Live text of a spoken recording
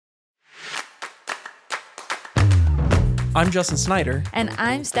I'm Justin Snyder. And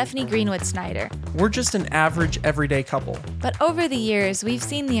I'm Stephanie Greenwood Snyder. We're just an average, everyday couple. But over the years, we've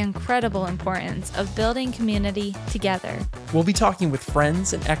seen the incredible importance of building community together. We'll be talking with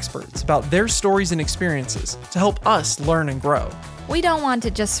friends and experts about their stories and experiences to help us learn and grow. We don't want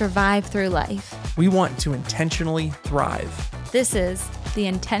to just survive through life. We want to intentionally thrive. This is The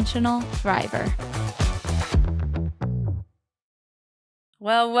Intentional Thriver.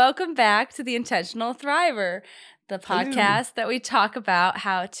 Well, welcome back to The Intentional Thriver, the podcast that we talk about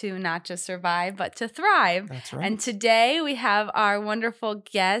how to not just survive, but to thrive. That's right. And today we have our wonderful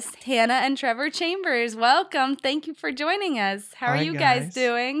guests, Hannah and Trevor Chambers. Welcome. Thank you for joining us. How are you guys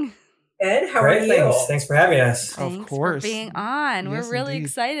doing? Good. How are you? Thanks for having us. Thanks of course. for being on. Yes, We're really indeed.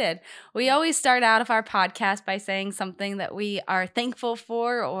 excited. We always start out of our podcast by saying something that we are thankful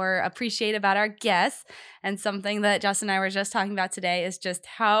for or appreciate about our guests. And something that Justin and I were just talking about today is just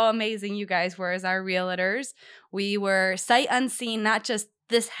how amazing you guys were as our realtors. We were sight unseen, not just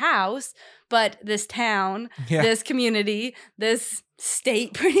this house, but this town, this community, this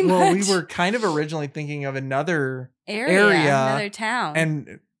state pretty much. Well, we were kind of originally thinking of another area, another town.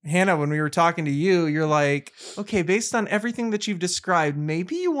 And Hannah, when we were talking to you, you're like, okay, based on everything that you've described,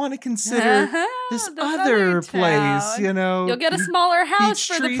 maybe you want to consider this other place, you know. You'll get a smaller house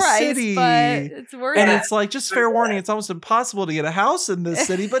for the price, City. but it's worth it. And it's like, just fair warning, it's almost impossible to get a house in this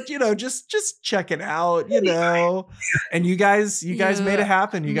city, but you know, just check it out, you know. And you guys made it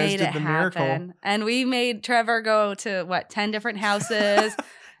happen. You guys did the miracle. And we made Trevor go to 10 different houses.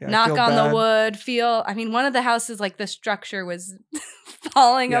 Yeah, knock on the wood, one of the houses, like the structure was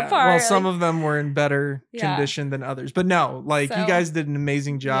falling apart. Well, some of them were in better condition than others. But no, you guys did an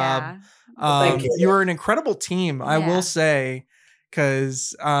amazing job. Thank you. You were an incredible team, I will say,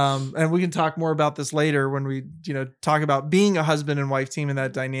 because, and we can talk more about this later when we, talk about being a husband and wife team and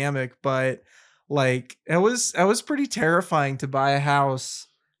that dynamic. But it was pretty terrifying to buy a house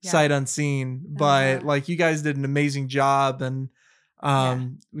sight unseen. But you guys did an amazing job, and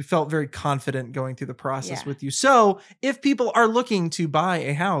we felt very confident going through the process with you. So if people are looking to buy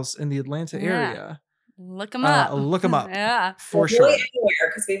a house in the Atlanta area, look them up. Yeah, for sure. Really anywhere,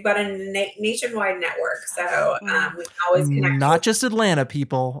 because we've got a nationwide network. So we can always connect. Not just Atlanta,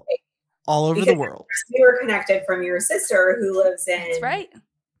 people, all over the world. We were connected from your sister who lives in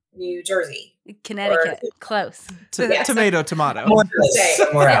New Jersey. Connecticut. Close. Tomato.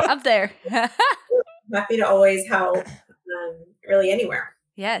 Somewhere out. Up there. Happy to always help. Really anywhere.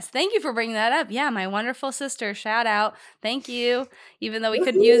 Yes. Thank you for bringing that up. Yeah. My wonderful sister. Shout out. Thank you. Even though we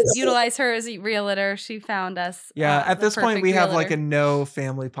couldn't utilize her as a realtor, she found us. Yeah. At this point, we have a no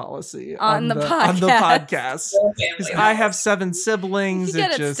family policy on the podcast. Because I have 7 siblings. You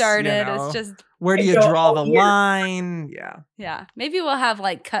get it started. It's just. Where do you draw the line? Yeah. Yeah. Maybe we'll have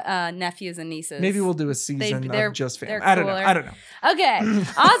nephews and nieces. Maybe we'll do a season of just family. I don't know. Okay.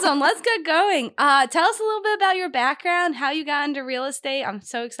 Awesome. Let's get going. Tell us a little bit about your background, how you got into real estate. I'm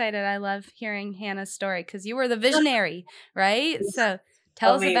so excited. I love hearing Hannah's story because you were the visionary, right? So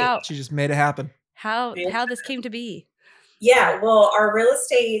tell us about. She just made it happen. How this came to be. Yeah, well, our real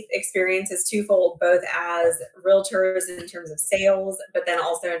estate experience is twofold, both as realtors in terms of sales, but then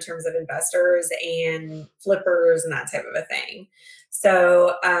also in terms of investors and flippers and that type of a thing.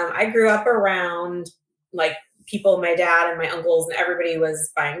 So I grew up around people, my dad and my uncles, and everybody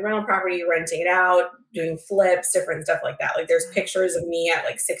was buying rental property, renting it out, doing flips, different stuff like that. There's pictures of me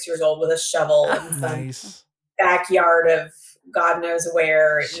at 6 years old with a shovel in some backyard of God knows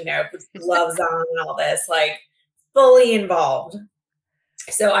where, with gloves on and all this, fully involved.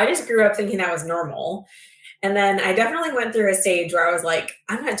 So I just grew up thinking that was normal. And then I definitely went through a stage where I was like,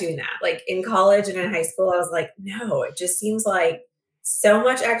 I'm not doing that. In college and in high school, I was like, no, it just seems like so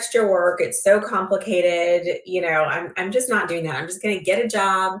much extra work. It's so complicated. I'm just not doing that. I'm just going to get a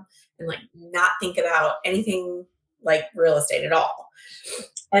job and not think about anything like real estate at all.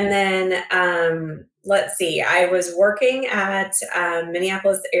 And then, let's see, I was working at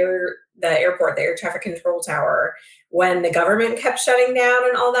Minneapolis the airport, the air traffic control tower, when the government kept shutting down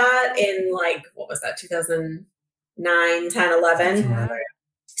and all that in 2009, 10, 11. Yeah.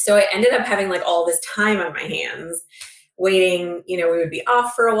 So I ended up having all this time on my hands waiting, we would be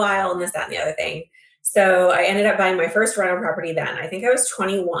off for a while and this, that, and the other thing. So I ended up buying my first rental property then. I think I was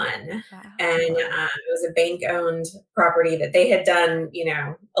 21. Wow. And it was a bank-owned property that they had done,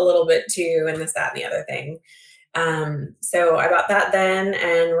 a little bit too, and this, that, and the other thing. So I bought that then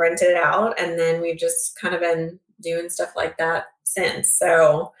and rented it out. And then we've just kind of been doing stuff like that since.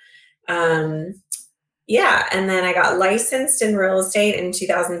 So, yeah. And then I got licensed in real estate in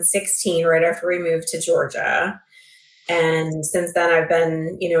 2016, right after we moved to Georgia. And since then, I've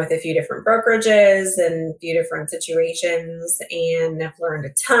been, with a few different brokerages and a few different situations, and I've learned a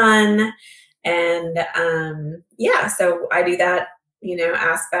ton. And so I do that,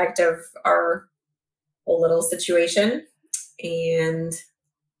 aspect of our whole little situation. And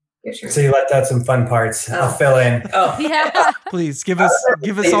so you left out some fun parts. I'll fill in. Oh, yeah. Please give us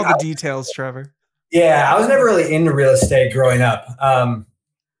all the details, Trevor. Yeah, I was never really into real estate growing up. I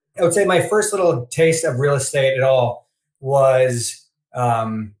would say my first little taste of real estate at all was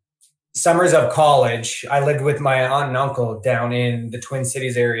summers of college. I lived with my aunt and uncle down in the Twin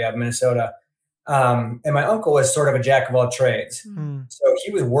Cities area of Minnesota. And my uncle was sort of a jack of all trades. Mm. So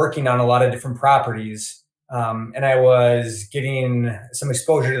he was working on a lot of different properties. And I was getting some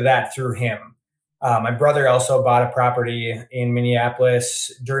exposure to that through him. My brother also bought a property in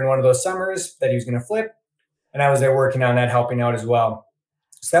Minneapolis during one of those summers that he was going to flip. And I was there working on that, helping out as well.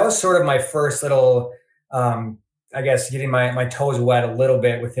 So that was sort of my first little, getting my toes wet a little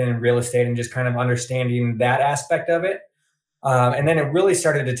bit within real estate and just kind of understanding that aspect of it. And then it really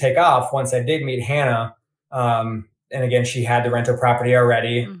started to take off once I did meet Hannah. And again, she had the rental property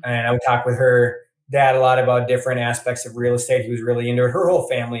already. Mm-hmm. And I would talk with her dad a lot about different aspects of real estate. He was really into it. Her whole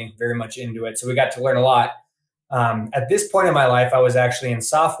family very much into it. So we got to learn a lot. At this point in my life, I was actually in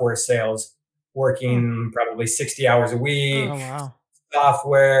software sales, working probably 60 hours a week. Oh, wow.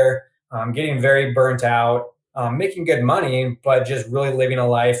 Software, getting very burnt out, making good money, but just really living a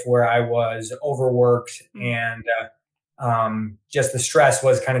life where I was overworked and just the stress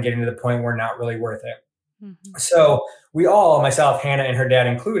was kind of getting to the point where not really worth it. Mm-hmm. So we all, myself, Hannah, and her dad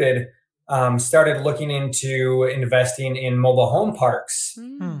included, started looking into investing in mobile home parks.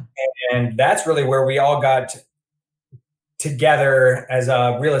 Mm-hmm. And that's really where we all got together as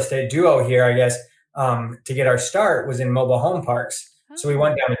a real estate duo here, I guess, to get our start was in mobile home parks. So we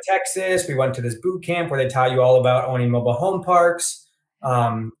went down to Texas. We went to this boot camp where they taught you all about owning mobile home parks.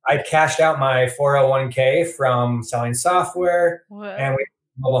 I cashed out my 401k from selling software. Whoa. And we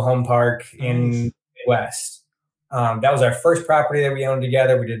mobile home park in the Midwest. That was our first property that we owned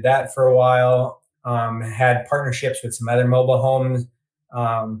together. We did that for a while. Had partnerships with some other mobile home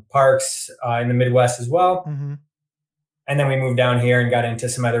parks in the Midwest as well. Mm-hmm. And then we moved down here and got into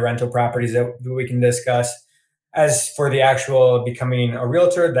some other rental properties that we can discuss. As for the actual becoming a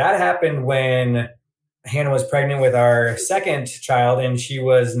realtor, that happened when Hannah was pregnant with our second child, and she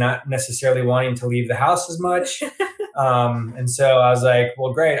was not necessarily wanting to leave the house as much. And so I was like,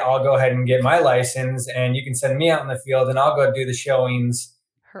 well, great, I'll go ahead and get my license, and you can send me out in the field, and I'll go do the showings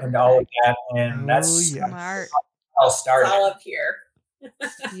and all of that. And that's smart. I'll start all up here.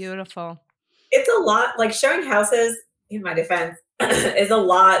 Beautiful. It's a lot, like showing houses, in my defense, is a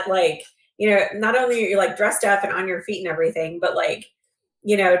lot like, not only are you like dressed up and on your feet and everything, but like,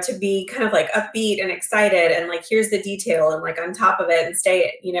 to be kind of like upbeat and excited and like, here's the detail and like on top of it and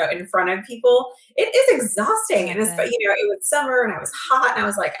stay, in front of people. It is exhausting. And it's, it was summer and I was hot and I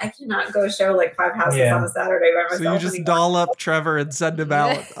was like, I cannot go show like 5 houses on a Saturday by myself. So you just doll up Trevor and send him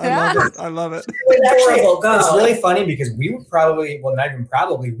out. I love it. It's really funny because we would probably, well, not even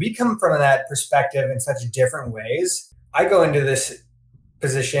probably, we come from that perspective in such different ways. I go into this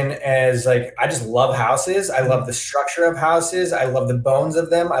position as like, I just love houses. I love the structure of houses. I love the bones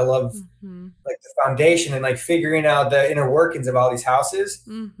of them. I love like the foundation and like figuring out the inner workings of all these houses.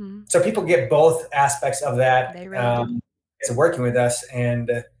 Mm-hmm. So people get both aspects of that as working with us, and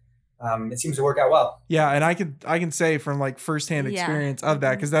it seems to work out well. Yeah, and I can say from like firsthand experience of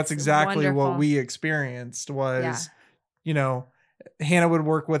that, because that's exactly what we experienced was, Hannah would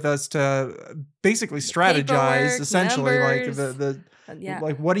work with us to basically strategize, essentially, numbers, like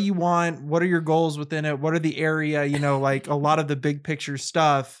like, what do you want? What are your goals within it? What are the area? Like a lot of the big picture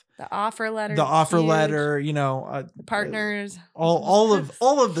stuff. The offer letter, the partners, all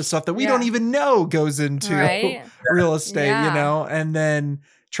of the stuff that we don't even know goes into real estate, and then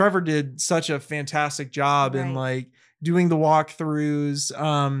Trevor did such a fantastic job in like doing the walkthroughs.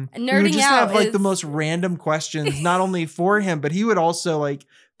 We would just have like the most random questions, not only for him, but he would also like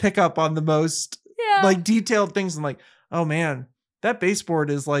pick up on the most like detailed things and like, oh man, that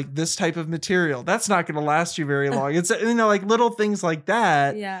baseboard is like this type of material. That's not going to last you very long. It's, like little things like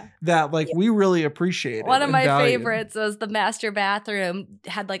that, that like we really appreciate. One of my favorites was the master bathroom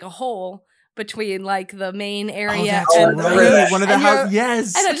had like a hole between like the main area. And one of the house.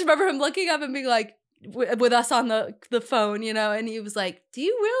 Yes. And I just remember him looking up and being like, with us on the phone, and he was like, do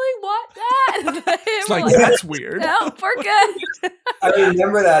you really want that? It's like, that's weird. No, we're good. I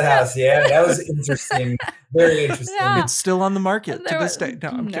remember that house. Yeah, that was interesting. Very interesting. Yeah. It's still on the market to this day. No,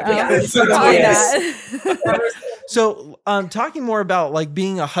 I'm kidding. Yeah. So talking more about like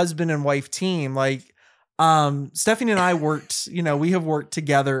being a husband and wife team, like Stephanie and I worked, we have worked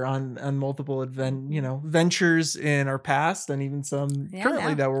together on multiple ventures in our past, and even some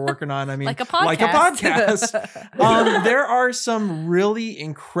currently that we're working on. I mean, like a podcast. There are some really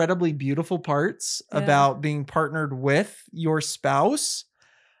incredibly beautiful parts about being partnered with your spouse.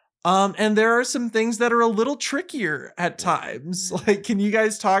 And there are some things that are a little trickier at times. Like, can you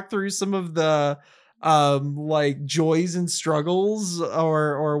guys talk through some of the like joys and struggles,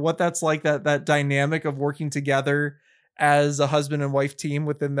 or what that's like, that dynamic of working together as a husband and wife team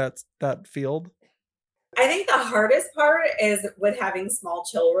within that field? I think the hardest part is with having small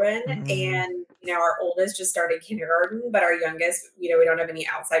children, and our oldest just started kindergarten, but our youngest, we don't have any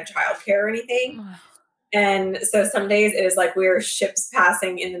outside childcare or anything. And so some days it is like we're ships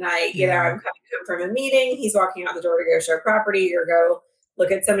passing in the night. I'm coming home from a meeting, he's walking out the door to go show property or go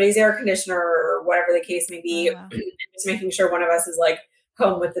look at somebody's air conditioner or whatever the case may be. And just making sure one of us is like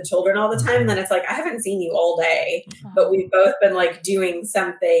home with the children all the time. And then it's like, I haven't seen you all day, but we've both been like doing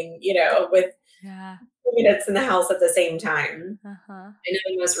something, with minutes in the house at the same time. I know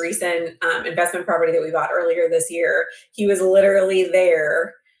the most recent investment property that we bought earlier this year, he was literally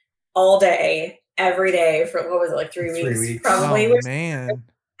there all day, every day for, what was it, like 3 weeks? Probably. Oh, man.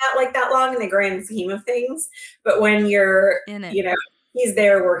 Not like that long in the grand scheme of things. But when you're in it, he's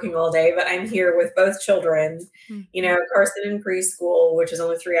there working all day, but I'm here with both children, Carson in preschool, which is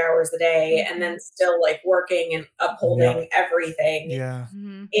only 3 hours a day, and then still like working and upholding everything.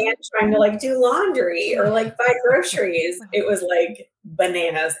 And trying to like do laundry or like buy groceries. It was like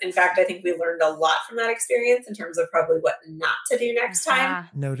bananas. In fact, I think we learned a lot from that experience in terms of probably what not to do next time.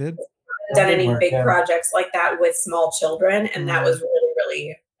 Noted. Done any big projects like that with small children, and that was really,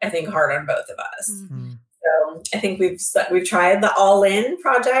 really, I think, hard on both of us. So I think we've tried the all-in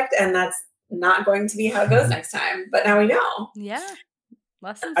project, and that's not going to be how it goes next time. But now we know.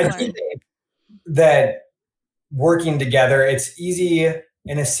 Lessons I learned. think that working together, it's easy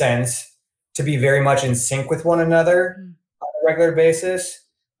in a sense to be very much in sync with one another on a regular basis.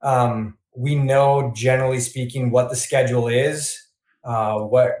 We know, generally speaking, what the schedule is,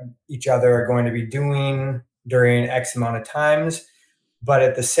 what each other are going to be doing during X amount of times. But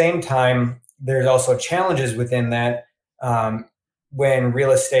at the same time, there's also challenges within that. When real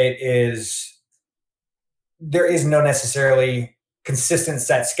estate there is no necessarily consistent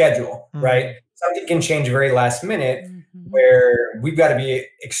set schedule, right? Something can change very last minute, where we've got to be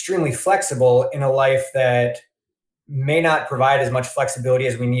extremely flexible in a life that may not provide as much flexibility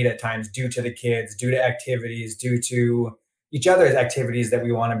as we need at times, due to the kids, due to activities, due to each other's activities that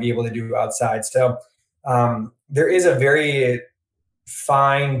we want to be able to do outside. So there is a very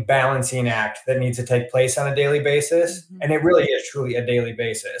fine balancing act that needs to take place on a daily basis. And it really is truly a daily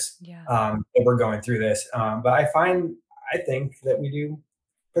basis that we're going through this. But I think that we do,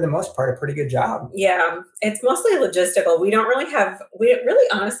 for the most part, a pretty good job. Yeah, it's mostly logistical. We really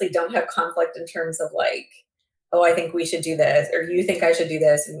honestly don't have conflict in terms of like, oh, I think we should do this, or you think I should do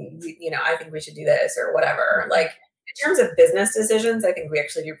this, and I think we should do this, or whatever. Like, in terms of business decisions, I think we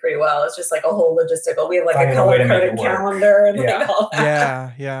actually do pretty well. It's just like a whole logistical. We have like a color-coded calendar and like all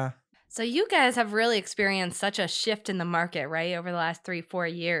that. Yeah. So you guys have really experienced such a shift in the market, right? Over the last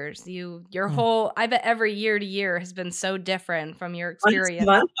 3-4 years, your whole, I bet every year to year has been so different from your experience.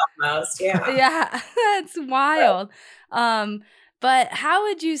 Once a month almost, yeah. Yeah, it's wild. But what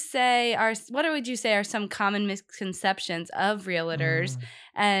would you say are some common misconceptions of realtors,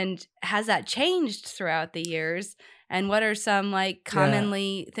 and has that changed throughout the years? And what are some like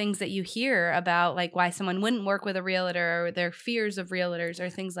commonly things that you hear about, like why someone wouldn't work with a realtor, or their fears of realtors, or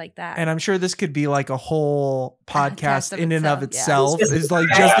things like that? And I'm sure this could be like a whole podcast in and of itself. Is like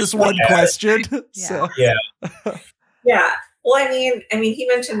just this one question. Yeah. Well, I mean, he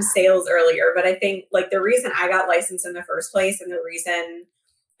mentioned sales earlier, but I think like the reason I got licensed in the first place, and the reason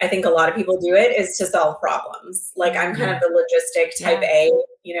I think a lot of people do it, is to solve problems. Like, I'm kind of the logistic type A,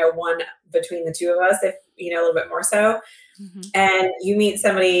 one between the two of us, if, a little bit more so. And you meet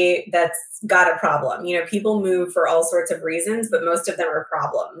somebody that's got a problem. People move for all sorts of reasons, but most of them are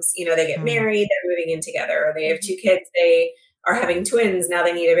problems. They get married, they're moving in together, or they have 2 kids, they are having twins, now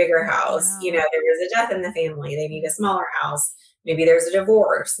they need a bigger house. There was a death in the family, they need a smaller house. Maybe there's a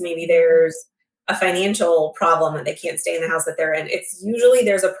divorce. Maybe there's a financial problem that they can't stay in the house that they're in. It's usually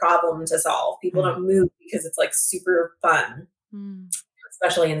there's a problem to solve. People don't move because it's like super fun,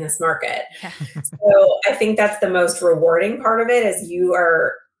 especially in this market. So I think that's the most rewarding part of it, is you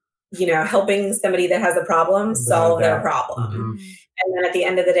are, helping somebody that has a problem solve their problem. And then at the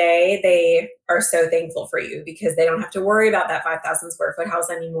end of the day, they are so thankful for you, because they don't have to worry about that 5,000 square foot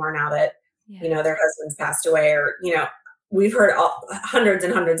house anymore now that, their husband's passed away, or, we've heard hundreds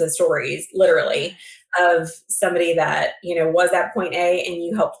and hundreds of stories, literally, of somebody that, was at point A and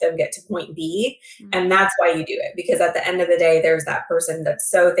you helped them get to point B. And that's why you do it, because at the end of the day, there's that person that's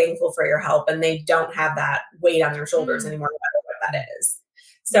so thankful for your help and they don't have that weight on their shoulders anymore, no matter what that is.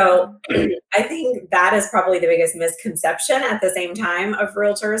 So I think that is probably the biggest misconception at the same time of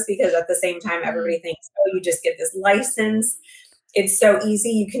realtors, because at the same time, everybody thinks, oh, you just get this license. It's so easy.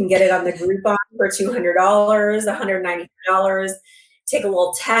 You can get it on the Groupon for $200, $190, take a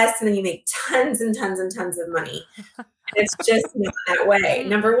little test, and then you make tons and tons and tons of money. And it's just not that way.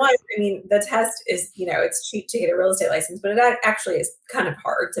 Number one, I mean, the test is, it's cheap to get a real estate license, but it actually is kind of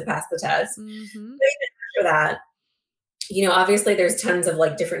hard to pass the test. But even after that, obviously there's tons of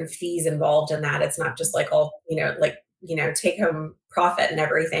like different fees involved in that. It's not just like all, take home profit and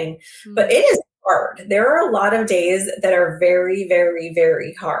everything, but it is hard. There are a lot of days that are very, very,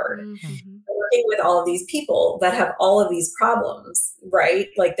 very hard. Working with all of these people that have all of these problems, right?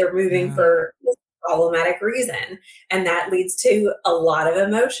 Like they're moving for this problematic reason. And that leads to a lot of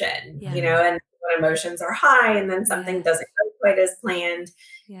emotion, and when emotions are high and then something doesn't go quite as planned,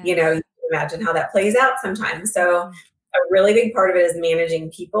 you can imagine how that plays out sometimes. So a really big part of it is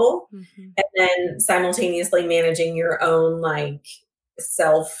managing people and then simultaneously managing your own like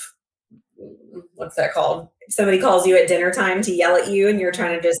what's that called? If somebody calls you at dinner time to yell at you and you're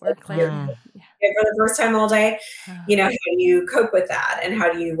trying to just for the first time all day, how do you cope with that? And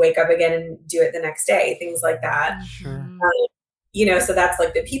how do you wake up again and do it the next day? Things like that. So that's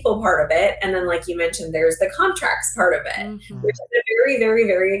like the people part of it. And then like you mentioned, there's the contracts part of it, which is a very, very,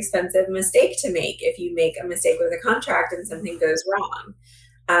 very expensive mistake to make if you make a mistake with a contract and something goes wrong.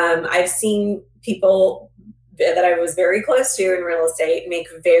 I've seen people that I was very close to in real estate make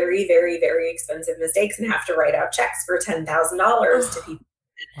very, very, very expensive mistakes and have to write out checks for $10,000 to people.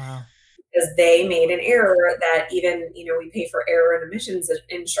 Wow. Because they made an error that even, we pay for error and omissions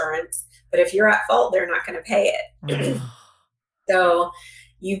insurance, but if you're at fault, they're not going to pay it. So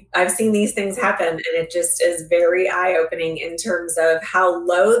I've seen these things happen, and it just is very eye-opening in terms of how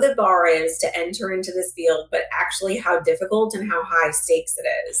low the bar is to enter into this field, but actually how difficult and how high stakes it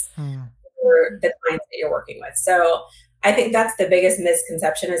is for the clients that you're working with. So I think that's the biggest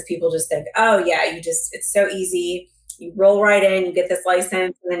misconception is people just think, oh yeah, it's so easy. You roll right in, you get this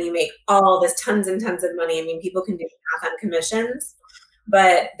license, and then you make all this tons and tons of money. I mean, people can do math on commissions,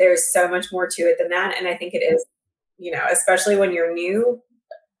 but there's so much more to it than that. And I think it is, especially when you're new,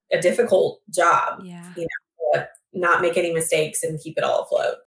 a difficult job, not make any mistakes and keep it all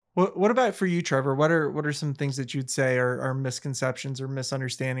afloat. What about for you, Trevor? What are some things that you'd say are misconceptions or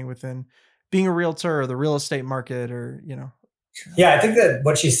misunderstanding within being a realtor or the real estate market or, Yeah, I think that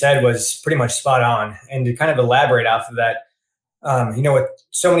what she said was pretty much spot on. And to kind of elaborate off of that, with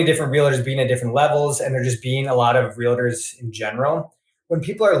so many different realtors being at different levels and there just being a lot of realtors in general, when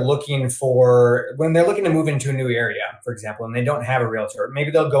people are when they're looking to move into a new area, for example, and they don't have a realtor,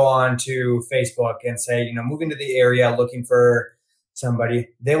 maybe they'll go on to Facebook and say, moving to the area, looking for somebody,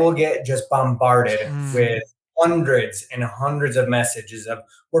 they will get just bombarded with hundreds and hundreds of messages of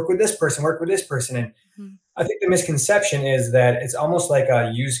work with this person. And I think the misconception is that it's almost like a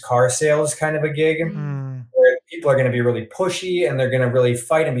used car sales kind of a gig where people are going to be really pushy and they're going to really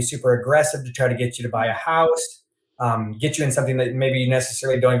fight and be super aggressive to try to get you to buy a house, get you in something that maybe you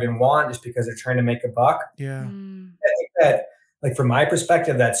necessarily don't even want just because they're trying to make a buck. Yeah. I think that, like, from my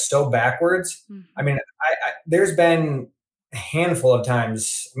perspective, that's so backwards. I mean, there's been a handful of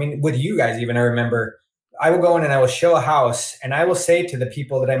times, with you guys even, I remember I will go in and I will show a house and I will say to the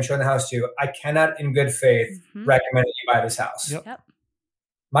people that I'm showing the house to, I cannot in good faith recommend that you buy this house. Yep.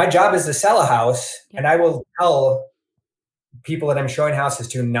 My job is to sell a house and I will tell people that I'm showing houses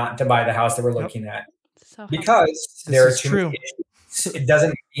to not to buy the house that we're looking at because there are too many issues. It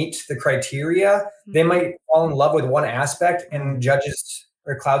doesn't meet the criteria. They might fall in love with one aspect and judges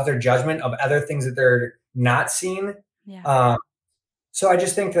or clouds their judgment of other things that they're not seeing. So I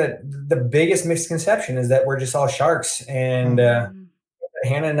just think that the biggest misconception is that we're just all sharks. And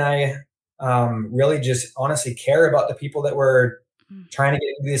Hannah and I really just honestly care about the people that we're trying to get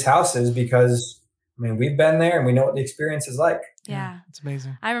into these houses because, we've been there and we know what the experience is like. Yeah. It's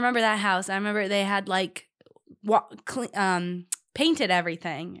amazing. I remember that house. I remember they had painted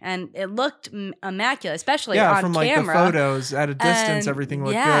everything and it looked immaculate, especially on from camera. The photos at a distance, everything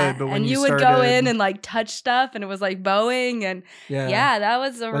looked good. But when you would go in and touch stuff and it was like bowing and that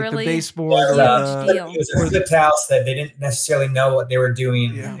was a really the baseboard huge deal. It was a flipped house that they didn't necessarily know what they were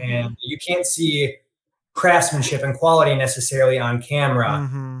doing. And you can't see craftsmanship and quality necessarily on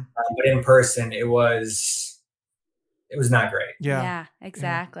camera, but in person it was not great. Yeah,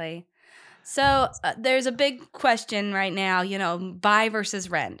 exactly. So there's a big question right now, buy versus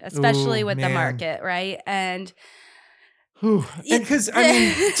rent, especially with the market, right? And because I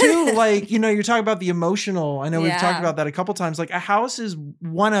mean, too, like, you're talking about the emotional. I know we've talked about that a couple times. Like, a house is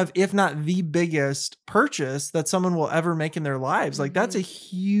one of, if not the biggest purchase that someone will ever make in their lives. Like, that's a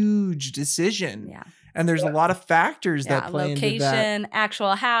huge decision. Yeah. And there's a lot of factors that play into that. Location,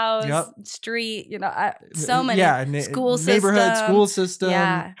 actual house, street, so many. School neighborhood, system. school system.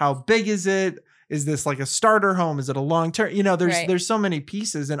 Yeah. How big is it? Is this like a starter home? Is it a long term? There's so many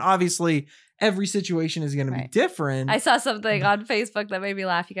pieces. And obviously every situation is going to be different. I saw something on Facebook that made me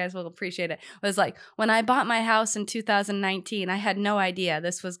laugh. You guys will appreciate it. It was like, when I bought my house in 2019, I had no idea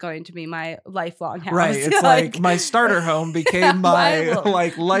this was going to be my lifelong house. Right. It's like my starter home became my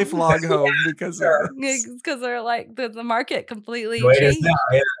like lifelong home because they're like the market completely changed.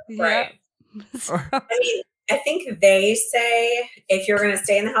 Right. I think they say if you're going to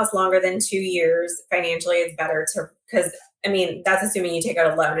stay in the house longer than 2 years, financially, it's better because that's assuming you take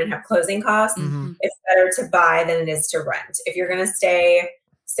out a loan and have closing costs. Mm-hmm. It's better to buy than it is to rent. If you're going to stay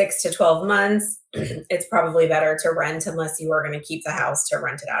 6 to 12 months, it's probably better to rent unless you are going to keep the house to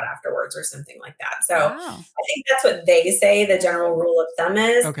rent it out afterwards or something like that. So I think that's what they say the general rule of thumb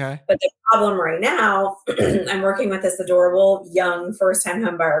is. Okay. But the problem right now, I'm working with this adorable young first-time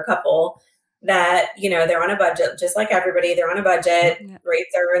home buyer couple that, they're on a budget, just like everybody. They're on a budget. Yeah.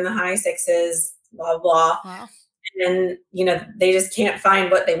 Rates are in the high 6s, blah, blah. Wow. And, they just can't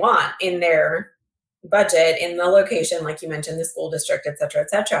find what they want in their budget, in the location, like you mentioned, the school district, et cetera, et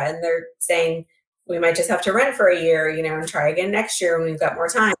cetera. And they're saying, we might just have to rent for a year, and try again next year when we've got more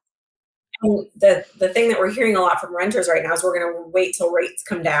time. And the thing that we're hearing a lot from renters right now is we're going to wait till rates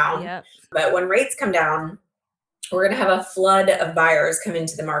come down. Yep. But when rates come down, we're going to have a flood of buyers come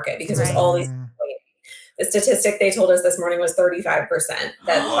into the market because there's all these. The statistic they told us this morning was 35%.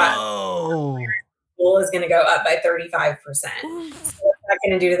 That pool is going to go up by 35%. So what's that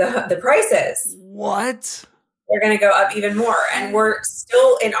going to do to the prices? What? They're going to go up even more. And we're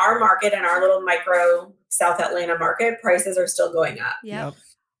still in our market, in our little micro South Atlanta market, prices are still going up. Yep.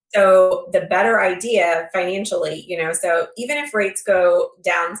 So the better idea financially, so even if rates go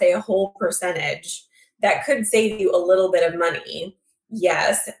down, say a whole percentage, that could save you a little bit of money.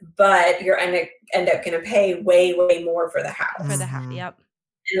 Yes, but you're end up going to pay way, way more for the house. For the house, yep.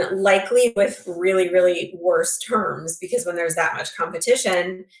 And likely with really, really worse terms, because when there's that much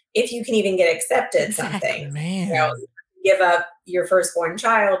competition, if you can even get accepted something, give up your firstborn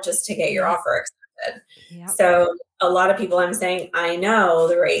child just to get your offer accepted. Yep. So a lot of people, I'm saying, I know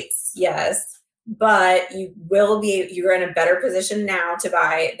the rates, yes, but you're in a better position now to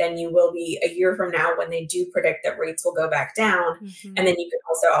buy than you will be a year from now when they do predict that rates will go back down. Mm-hmm. And then you can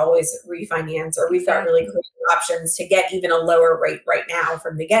also always refinance, or we've got really great options to get even a lower rate right now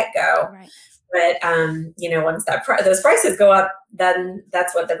from the get-go. Right. But, once those prices go up, then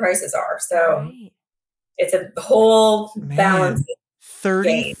that's what the prices are. So it's a whole balance.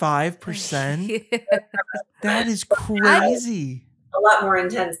 35%? That is crazy. A lot more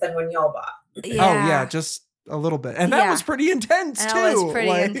intense than when y'all bought. Yeah. Oh, yeah, just a little bit. And that was pretty intense, too. That was pretty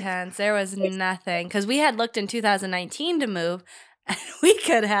intense. There was nothing. Because we had looked in 2019 to move, and we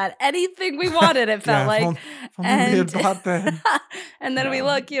could have had anything we wanted, it felt like. If only we had bought then. And then we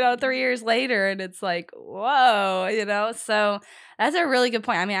look, 3 years later, and it's like, whoa, So that's a really good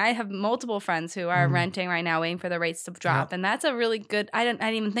point. I mean, I have multiple friends who are renting right now, waiting for the rates to drop. And that's a really good, I didn't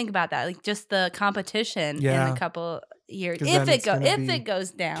even think about that. Like, just the competition in a couple years, if it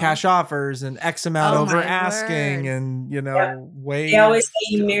goes down, cash offers and X amount over asking, and way. They always say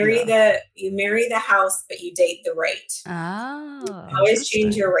you marry the house, but you date the rate. Oh, always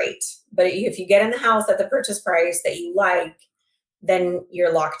change your rate. But if you get in the house at the purchase price that you like, then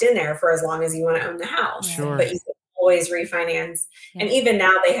you're locked in there for as long as you want to own the house. Sure. But you can always refinance. Yeah. And even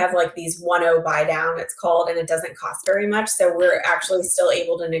now they have like these 1-0 buy down, it's called, and it doesn't cost very much. So we're actually still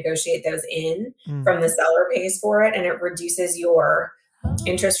able to negotiate those in from the seller pays for it. And it reduces your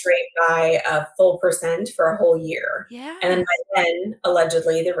interest rate by a full percent for a whole year. Yeah. And then by then,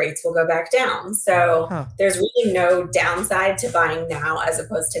 allegedly, the rates will go back down. So there's really no downside to buying now as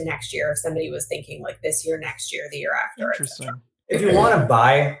opposed to next year. If somebody was thinking like this year, next year, the year after. Interesting. If you want to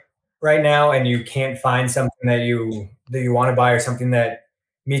buy right now and you can't find something that you want to buy or something that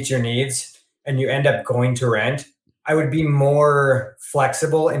meets your needs and you end up going to rent, I would be more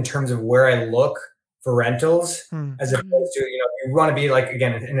flexible in terms of where I look for rentals as opposed to, you want to be like,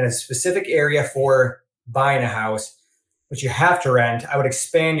 again, in a specific area for buying a house, but you have to rent. I would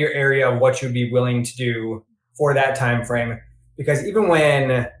expand your area of what you'd be willing to do for that time frame, because even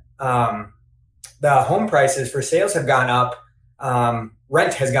when the home prices for sales have gone up,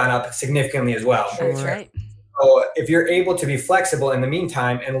 rent has gone up significantly as well. That's right. So if you're able to be flexible in the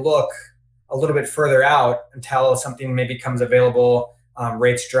meantime and look a little bit further out until something maybe comes available,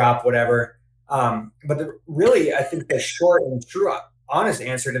 rates drop, whatever. But really, I think the short and true, honest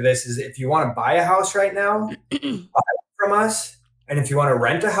answer to this is if you want to buy a house right now, buy it from us. And if you want to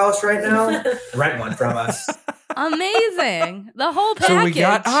rent a house right now, rent one from us. Amazing. The whole package. So we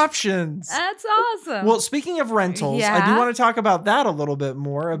got options. That's awesome. Well, speaking of rentals, I do want to talk about that a little bit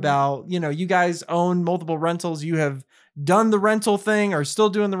more about, you guys own multiple rentals. You have done the rental thing or still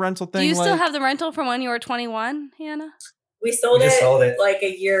doing the rental thing. Do you still have the rental from when you were 21, Hannah? We sold it like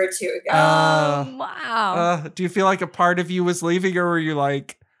a year or two ago. Wow. Do you feel like a part of you was leaving, or were you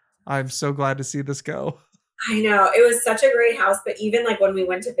like, I'm so glad to see this go? I know. It was such a great house, but even like when we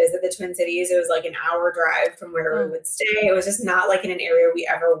went to visit the Twin Cities, it was like an hour drive from where we would stay. It was just not like in an area we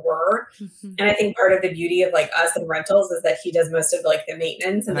ever were. Mm-hmm. And I think part of the beauty of like us and rentals is that he does most of like the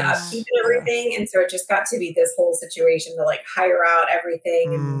maintenance and the upkeep and everything. And so it just got to be this whole situation to like hire out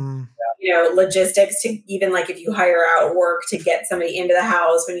everything and, logistics to even like if you hire out work to get somebody into the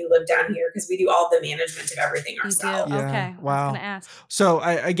house when you live down here, because we do all the management of everything ourselves. Yeah. Okay. Wow. I was gonna ask. So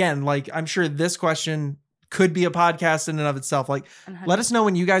I'm sure this question could be a podcast in and of itself. Like, let us know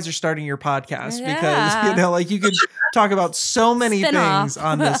when you guys are starting your podcast because, you could talk about so many things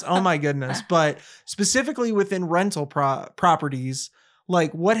on this. Oh my goodness. But specifically within rental properties,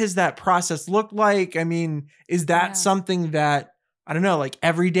 like what has that process looked like? I mean, is that something that, I don't know, like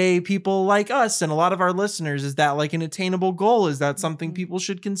everyday people like us and a lot of our listeners, is that like an attainable goal? Is that something people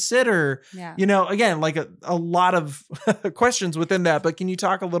should consider? Yeah. Again, like a lot of questions within that, but can you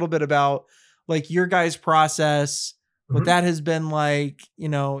talk a little bit about like your guys' process, what that has been like,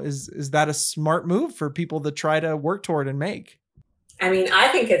 is that a smart move for people to try to work toward and make? I mean, I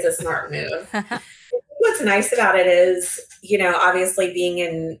think it's a smart move. What's nice about it is, obviously being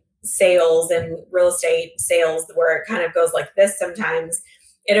in sales and real estate sales where it kind of goes like this sometimes,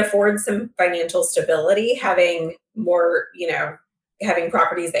 it affords some financial stability, having more, having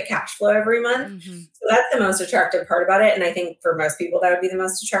properties that cash flow every month. Mm-hmm. So that's the most attractive part about it. And I think for most people, that would be the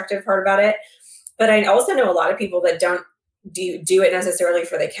most attractive part about it. But I also know a lot of people that don't do it necessarily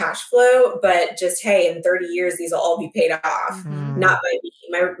for the cash flow, but just, hey, in 30 years, these will all be paid off. Mm-hmm. Not by me.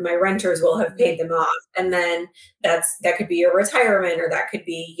 My renters will have paid them off. And then that could be a retirement, or that could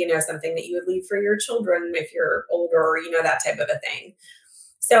be, something that you would leave for your children if you're older, or, that type of a thing.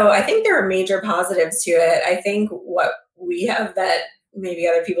 So I think there are major positives to it. I think what we have that maybe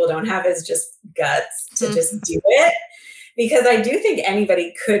other people don't have is just guts to just do it. Because I do think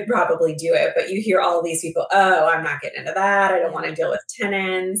anybody could probably do it, but you hear all these people, oh, I'm not getting into that. I don't want to deal with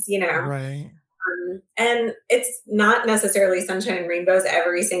tenants, Right. And it's not necessarily sunshine and rainbows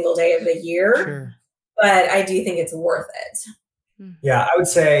every single day of the year, sure. But I do think it's worth it. Yeah, I would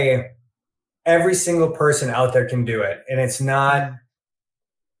say every single person out there can do it. And it's not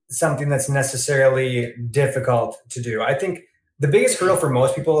something that's necessarily difficult to do. I think the biggest hurdle for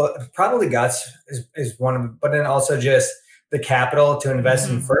most people, probably guts is one of them, but then also just the capital to invest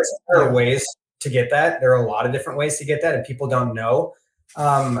in first. There are ways to get that. There are a lot of different ways to get that, and people don't know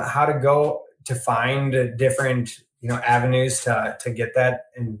how to go to find different avenues to get that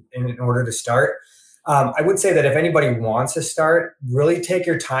in order to start. I would say that if anybody wants to start, really take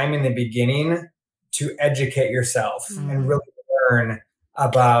your time in the beginning to educate yourself and really learn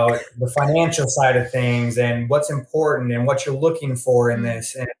about the financial side of things and what's important and what you're looking for in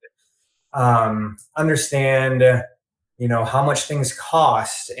this, and understand, how much things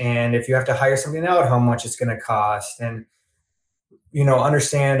cost, and if you have to hire something out, how much it's going to cost, and,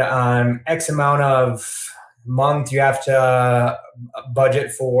 understand X amount of month you have to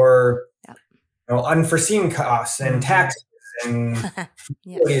budget for, unforeseen costs and taxes and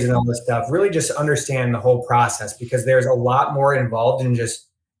utilities and all this stuff. Really just understand the whole process, because there's a lot more involved in just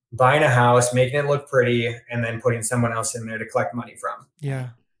buying a house, making it look pretty, and then putting someone else in there to collect money from. Yeah.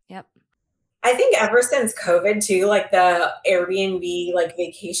 Yep. I think ever since COVID too, like the Airbnb, like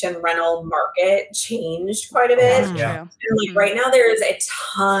vacation rental market changed quite a bit. Yeah. And like right now there is a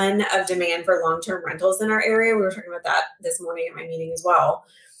ton of demand for long-term rentals in our area. We were talking about that this morning at my meeting as well.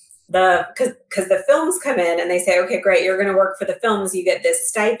 Because the films come in and they say, okay, great, you're going to work for the films. You get this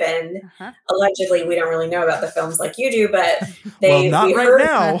stipend. Allegedly, we don't really know about the films like you do, but not right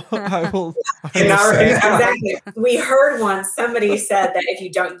now. I will exactly. We heard once somebody said that if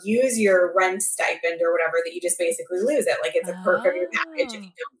you don't use your rent stipend or whatever, that you just basically lose it. Like it's a perk of your package. If you don't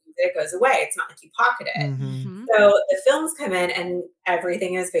use it, it goes away. It's not like you pocket it. So the films come in and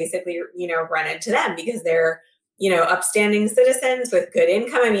everything is basically, rented to them because they're, upstanding citizens with good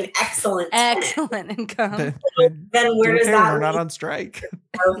income. I mean, excellent income. Then where does that We're not on strike.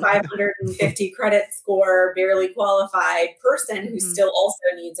 550 credit score, barely qualified person who still also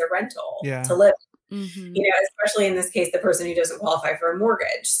needs a rental to live. Especially in this case, the person who doesn't qualify for a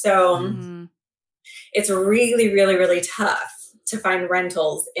mortgage. So it's really, really, really tough to find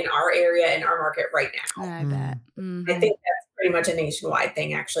rentals in our area, in our market right now. I bet. I think that's pretty much a nationwide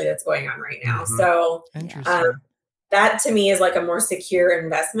thing, actually, that's going on right now. So that to me is like a more secure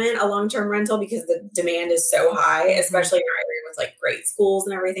investment, a long-term rental, because the demand is so high, especially in our area with like great schools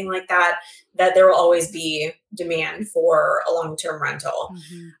and everything like that, that there will always be demand for a long-term rental.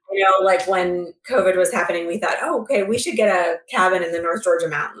 Like when COVID was happening, we thought, oh, okay, we should get a cabin in the North Georgia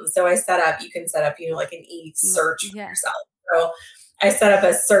mountains. So you can set up, like an e-search for yourself. So I set up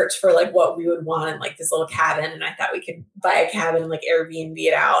a search for like what we would want in like this little cabin. And I thought we could buy a cabin and like Airbnb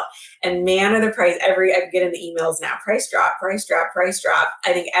it out. And man, are the price, I get in the emails now, price drop, price drop, price drop.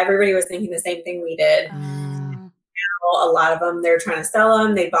 I think everybody was thinking the same thing we did. Now, a lot of them, they're trying to sell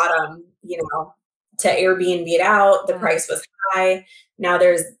them. They bought them, to Airbnb it out. The price was high. Now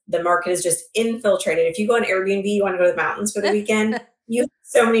the market is just infiltrated. If you go on Airbnb, you want to go to the mountains for the weekend, you have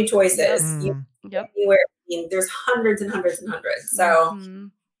so many choices. Anywhere, there's hundreds and hundreds and hundreds. So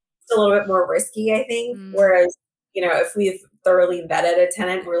it's a little bit more risky, I think. Whereas, if we've thoroughly vetted a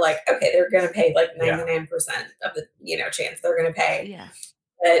tenant, we're like, okay, they're going to pay like 99% of the, chance they're going to pay. Yeah.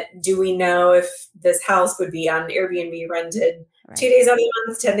 But do we know if this house would be on Airbnb rented 2 days out of the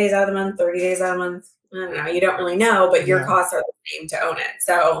month, 10 days out of the month, 30 days out of the month? I don't know. You don't really know, but your costs are the same to own it.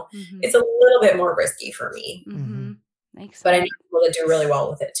 So it's a little bit more risky for me. But I know people that do really well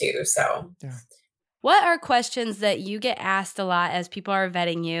with it too. So what are questions that you get asked a lot as people are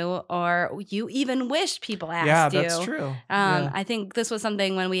vetting you, or you even wish people asked you? Yeah, that's true. I think this was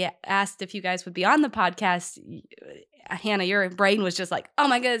something when we asked if you guys would be on the podcast. Hannah, your brain was just like, oh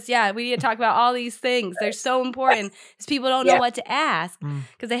my goodness, we need to talk about all these things. They're so important because people don't know what to ask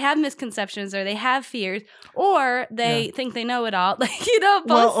because they have misconceptions or they have fears or they think they know it all. Like,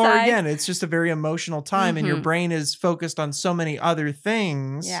 both sides. Or again, it's just a very emotional time and your brain is focused on so many other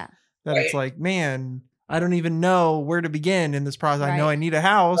things that it's like, man, I don't even know where to begin in this process. I know I need a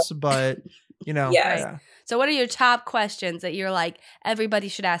house, but So what are your top questions that you're like, everybody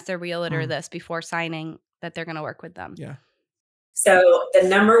should ask their realtor this before signing that they're going to work with them? Yeah. So the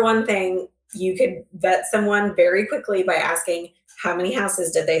number one thing, you could vet someone very quickly by asking, how many houses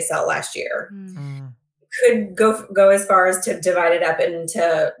did they sell last year? Could go as far as to divide it up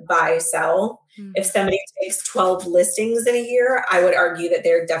into buy, sell. If somebody takes 12 listings in a year, I would argue that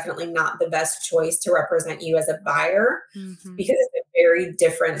they're definitely not the best choice to represent you as a buyer because it's a very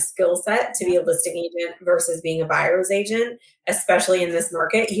different skill set to be a listing agent versus being a buyer's agent, especially in this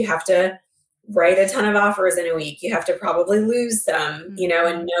market. You have to write a ton of offers in a week. You have to probably lose some,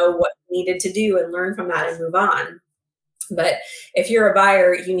 and know what you needed to do and learn from that and move on. But if you're a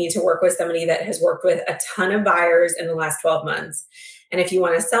buyer, you need to work with somebody that has worked with a ton of buyers in the last 12 months. And if you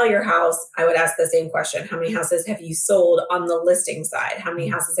want to sell your house, I would ask the same question. How many houses have you sold on the listing side? How many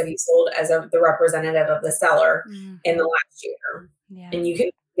houses have you sold as the representative of the seller in the last year? And you can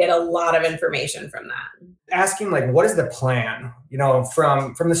get a lot of information from that. Asking like, what is the plan?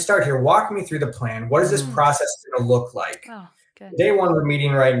 From the start here, walk me through the plan. What is this process going to look like? Oh, good. Day one, we're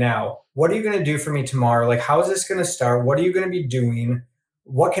meeting right now. What are you going to do for me tomorrow? Like, how is this going to start? What are you going to be doing?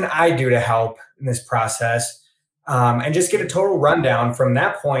 What can I do to help in this process? And just get a total rundown from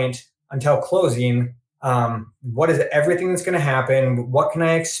that point until closing. What is everything that's going to happen? What can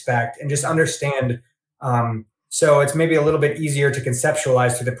I expect? And just understand. So it's maybe a little bit easier to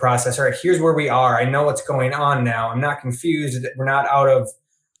conceptualize through the process. All right, here's where we are. I know what's going on now. I'm not confused. We're not out of,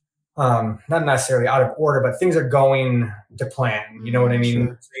 not necessarily out of order, but things are going to plan. You know what I mean?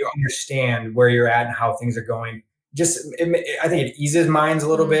 Sure. So you understand where you're at and how things are going. I think it eases minds a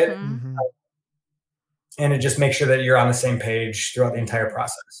little bit. And it just makes sure that you're on the same page throughout the entire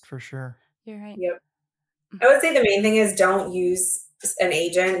process. For sure. You're right. Yep. I would say the main thing is don't use an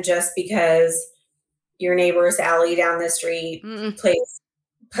agent just because your neighbor Sally down the street plays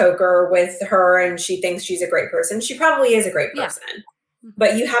poker with her and she thinks she's a great person. She probably is a great person.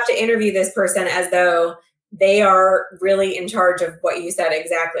 But you have to interview this person as though they are really in charge of what you said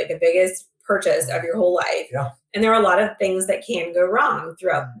exactly, the biggest purchase of your whole life. Yeah. And there are a lot of things that can go wrong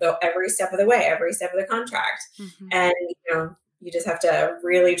throughout every step of the way, every step of the contract. And, you just have to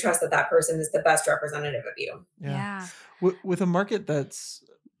really trust that person is the best representative of you. Yeah. With a market that's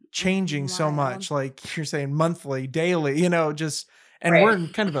changing so much, like you're saying monthly, daily, and we're in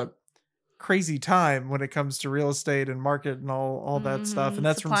kind of a crazy time when it comes to real estate and market and all that stuff. And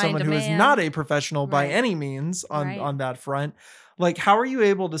that's Supply from someone and who is demand. not a professional by Right. any means Right. on that front. Like, how are you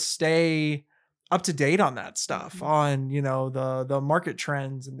able to stay up to date on that stuff, on, you know, the market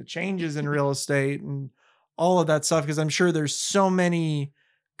trends and the changes in real estate and all of that stuff? Because I'm sure there's so many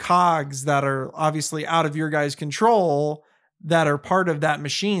cogs that are obviously out of your guys' control that are part of that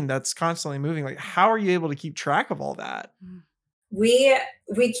machine that's constantly moving. Like, how are you able to keep track of all that? We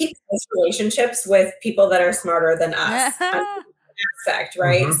keep close relationships with people that are smarter than us. Aspect,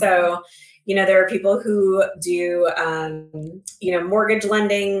 right? Mhm. So, you know, there are people who do, you know, mortgage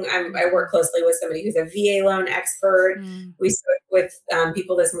lending. I work closely with somebody who's a VA loan expert. We spoke with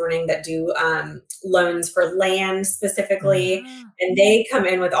people this morning that do loans for land specifically, and they come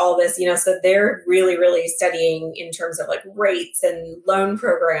in with all this, you know, so they're really, really studying in terms of like rates and loan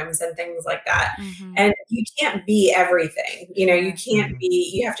programs and things like that. And you can't be everything, you know, you can't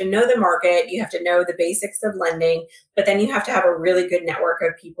be, you have to know the market, you have to know the basics of lending, but then you have to have a really good network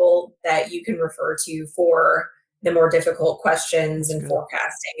of people that you can refer to for the more difficult questions and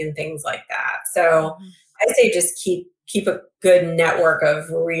forecasting and things like that. So I say just keep a good network of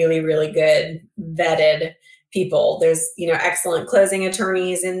really, really good vetted people. There's, you know, excellent closing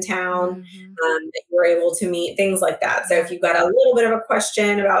attorneys in town that you're able to meet, things like that. So if you've got a little bit of a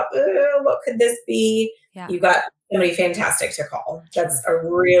question about what could this be, you've got somebody fantastic to call. That's a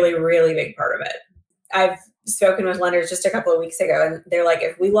really, really big part of it. I've spoken with lenders just a couple of weeks ago, and they're like,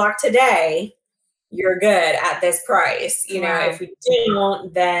 if we lock today, you're good at this price. You know, if we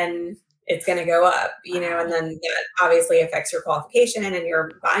don't, then it's going to go up, you know, and then that obviously affects your qualification and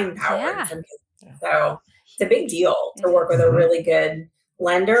your buying power in some cases. So it's a big deal to work with a really good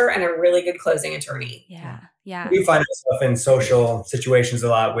lender and a really good closing attorney. Yeah. We find ourselves in social situations a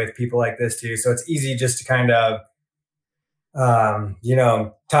lot with people like this too. So it's easy just to kind of, you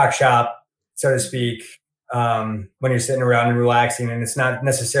know, talk shop, so to speak, when you're sitting around and relaxing, and it's not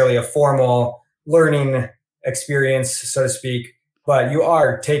necessarily a formal learning experience, so to speak, but you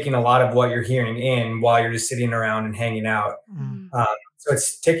are taking a lot of what you're hearing in while you're just sitting around and hanging out. So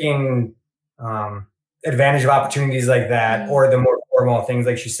it's taking advantage of opportunities like that, or the more formal things,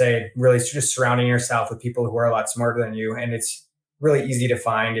 like you say, really just surrounding yourself with people who are a lot smarter than you. And it's really easy to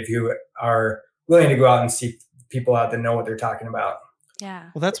find if you are willing to go out and seek people out that know what they're talking about.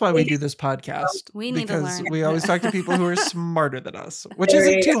 Yeah. Well, that's why we do this podcast. We need to learn. We always talk to people who are smarter than us, which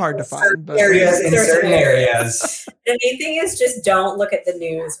isn't too hard to find. But in certain areas. The main thing is just don't look at the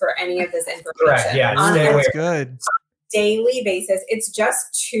news for any of this information. Correct. Yeah. That's good. Daily basis, it's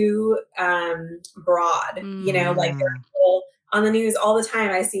just too broad. You know, like there are people on the news all the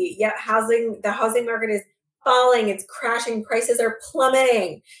time. I see, the housing market is falling, it's crashing, prices are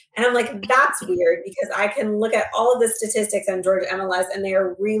plummeting. And I'm like, that's weird, because I can look at all of the statistics on Georgia MLS and they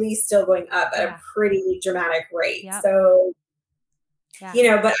are really still going up at a pretty dramatic rate. So, you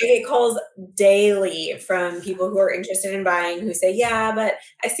know, but I get calls daily from people who are interested in buying who say, but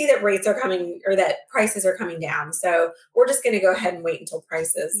I see that rates are coming, or that prices are coming down. So we're just going to go ahead and wait until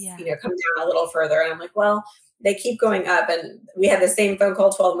prices, you know, come down a little further. And I'm like, well, they keep going up. And we had the same phone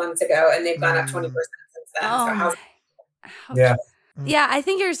call 12 months ago and they've gone up 20% since then. So how's Yeah, I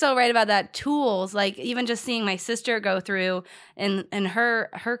think you're so right about that. Tools, like even just seeing my sister go through in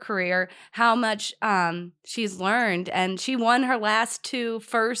her career, how much she's learned, and she won her last 2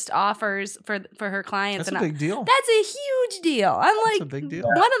 first offers for her clients. That's a big deal. That's a huge deal. I'm like, that's a big deal.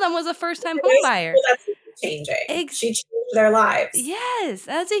 One of them was a first time home buyer. Well, that's changing. She changed their lives. Yes,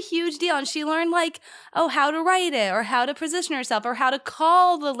 that's a huge deal. And she learned how to write it, or how to position herself, or how to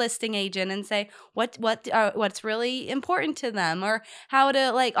call the listing agent and say what's really important to them, or how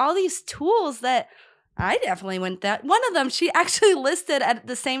to all these tools that I definitely went that. One of them, she actually listed at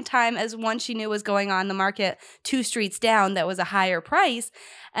the same time as one she knew was going on the market 2 streets down that was a higher price.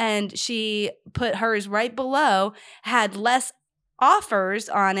 And she put hers right below, had less offers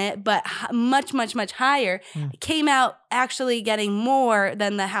on it, but much, much, much higher. Came out actually getting more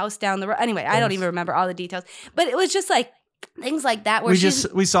than the house down the road. Anyway, I don't even remember all the details, but it was just things like that where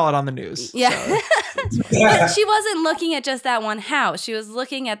we saw it on the news. Yeah. So. But she wasn't looking at just that one house. She was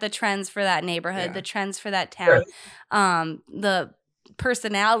looking at the trends for that neighborhood, the trends for that town, the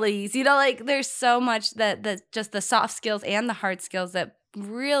personalities, there's so much that just the soft skills and the hard skills that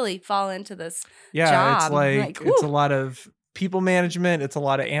really fall into this job. It's a lot of people management. It's a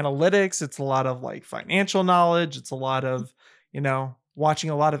lot of analytics. It's a lot of financial knowledge. It's a lot of, watching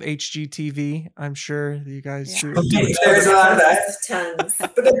a lot of HGTV. I'm sure you guys do. There's a lot of that. Tons.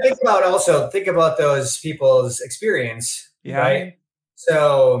 But then think about those people's experience, right?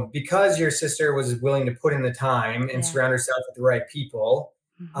 So because your sister was willing to put in the time and surround herself with the right people,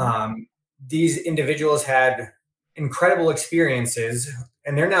 these individuals had incredible experiences,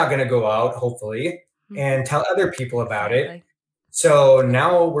 and they're now going to go out, hopefully, and tell other people about it. So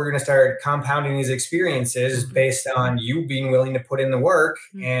now we're going to start compounding these experiences based on you being willing to put in the work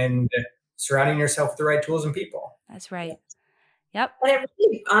and surrounding yourself with the right tools and people. That's right. Yep. And it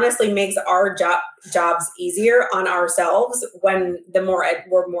really honestly makes our jobs easier on ourselves when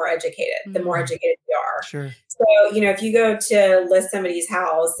we're more educated, the more educated we are. Sure. So, if you go to list somebody's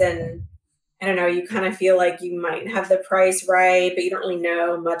house and I don't know, you kind of feel like you might have the price right, but you don't really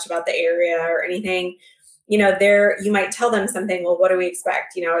know much about the area or anything. You might tell them something. Well, what do we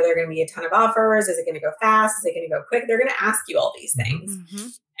expect? Are there going to be a ton of offers? Is it going to go fast? Is it going to go quick? They're going to ask you all these things.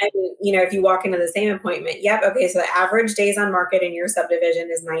 And, if you walk into the same appointment, okay, so the average days on market in your subdivision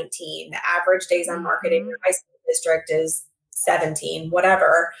is 19. The average days on market in your high school district is 17,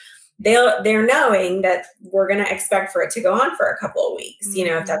 whatever. They're knowing that we're going to expect for it to go on for a couple of weeks,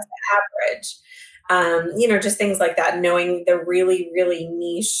 if that's the average. Just things like that, knowing the really, really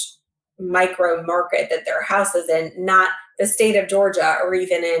niche micro market that their house is in, not the state of Georgia or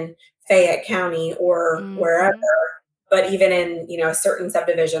even in Fayette County or wherever, but even in, a certain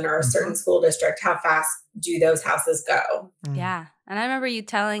subdivision or a certain school district, how fast do those houses go? Yeah. And I remember you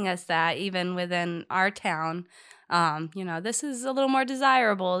telling us that even within our town, this is a little more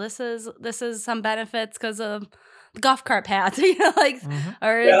desirable. This is some benefits because of golf cart paths,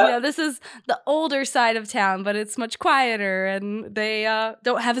 this is the older side of town, but it's much quieter and they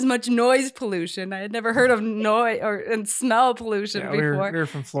don't have as much noise pollution. I had never heard of noise and smell pollution before. We were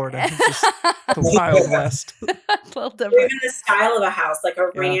from Florida. It's just the Wild West. A little different. Even the style of a house, like a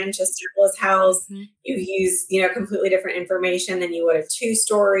ranch, a surplus house, you use, completely different information than you would a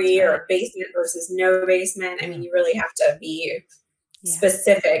 2-story or a basement versus no basement. I mean, you really have to be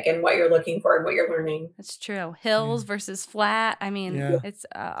specific in what you're looking for and what you're learning. That's true. Hills versus flat. I mean, it's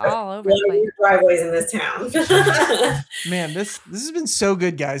all over the place. Driveways in this town. Man, this has been so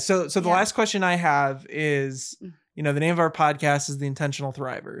good, guys. So the last question I have is, the name of our podcast is The Intentional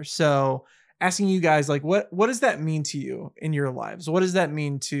Thriver. So asking you guys, like, what does that mean to you in your lives? What does that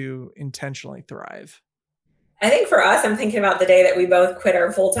mean to intentionally thrive? I think for us, I'm thinking about the day that we both quit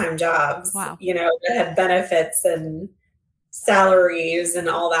our full-time jobs, that had benefits and salaries and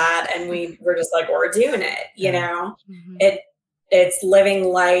all that. And we were just like, we're doing it, it's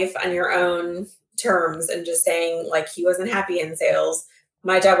living life on your own terms and just saying, like, he wasn't happy in sales.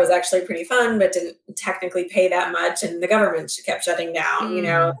 My job was actually pretty fun, but didn't technically pay that much. And the government kept shutting down,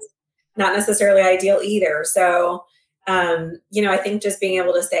 not necessarily ideal either. So, I think just being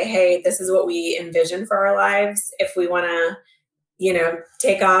able to say, hey, this is what we envision for our lives. If we want to,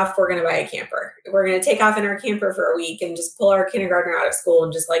 take off, we're going to buy a camper. We're going to take off in our camper for a week and just pull our kindergartner out of school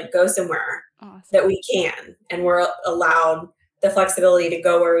and just like go somewhere that we can. And we're allowed the flexibility to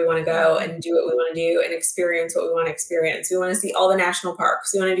go where we want to go and do what we want to do and experience what we want to experience. We want to see all the national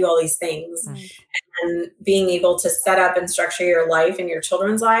parks. We want to do all these things. And being able to set up and structure your life and your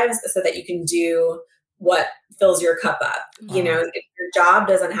children's lives so that you can do what fills your cup up. If your job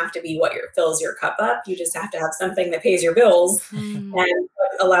doesn't have to be what fills your cup up. You just have to have something that pays your bills and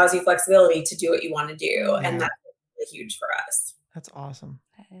allows you flexibility to do what you want to do. And that's really huge for us. That's awesome.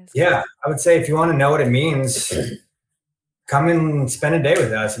 Yeah. I would say if you want to know what it means, come and spend a day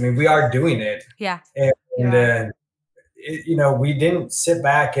with us. I mean, we are doing it. Yeah. And we didn't sit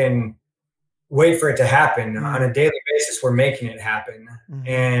back and wait for it to happen. On a daily basis, we're making it happen.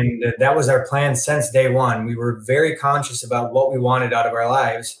 And that was our plan since day one. We were very conscious about what we wanted out of our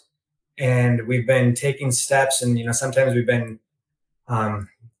lives. And we've been taking steps and, sometimes we've been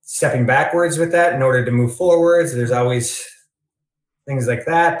stepping backwards with that in order to move forwards. There's always things like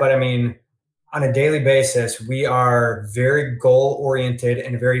that. But I mean, on a daily basis, we are very goal oriented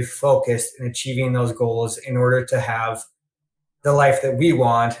and very focused in achieving those goals in order to have the life that we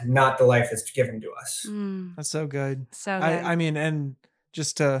want, not the life that's given to us. That's so good. So good. I mean, and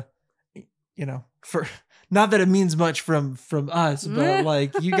just to, for not that it means much from us, but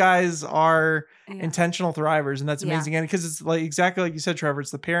like you guys are intentional thrivers, and that's amazing. And because it's like exactly like you said, Trevor,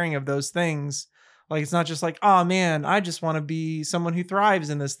 it's the pairing of those things. Like, it's not just like, oh man, I just want to be someone who thrives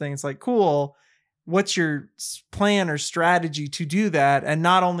in this thing. It's like, cool. What's your plan or strategy to do that? And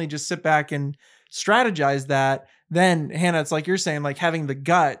not only just sit back and strategize that, then Hannah, it's like you're saying, like having the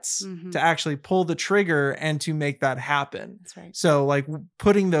guts to actually pull the trigger and to make that happen. That's right. So like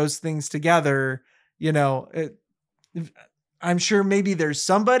putting those things together, I'm sure maybe there's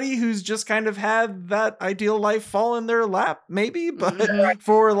somebody who's just kind of had that ideal life fall in their lap, maybe, but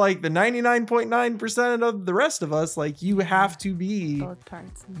for like the 99.9% of the rest of us, like you have to be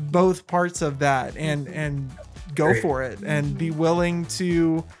both parts of that and go for it and be willing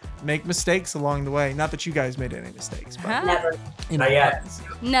to make mistakes along the way. Not that you guys made any mistakes, but Never. Not yet.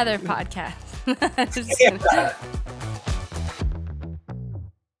 Another podcast. Yeah.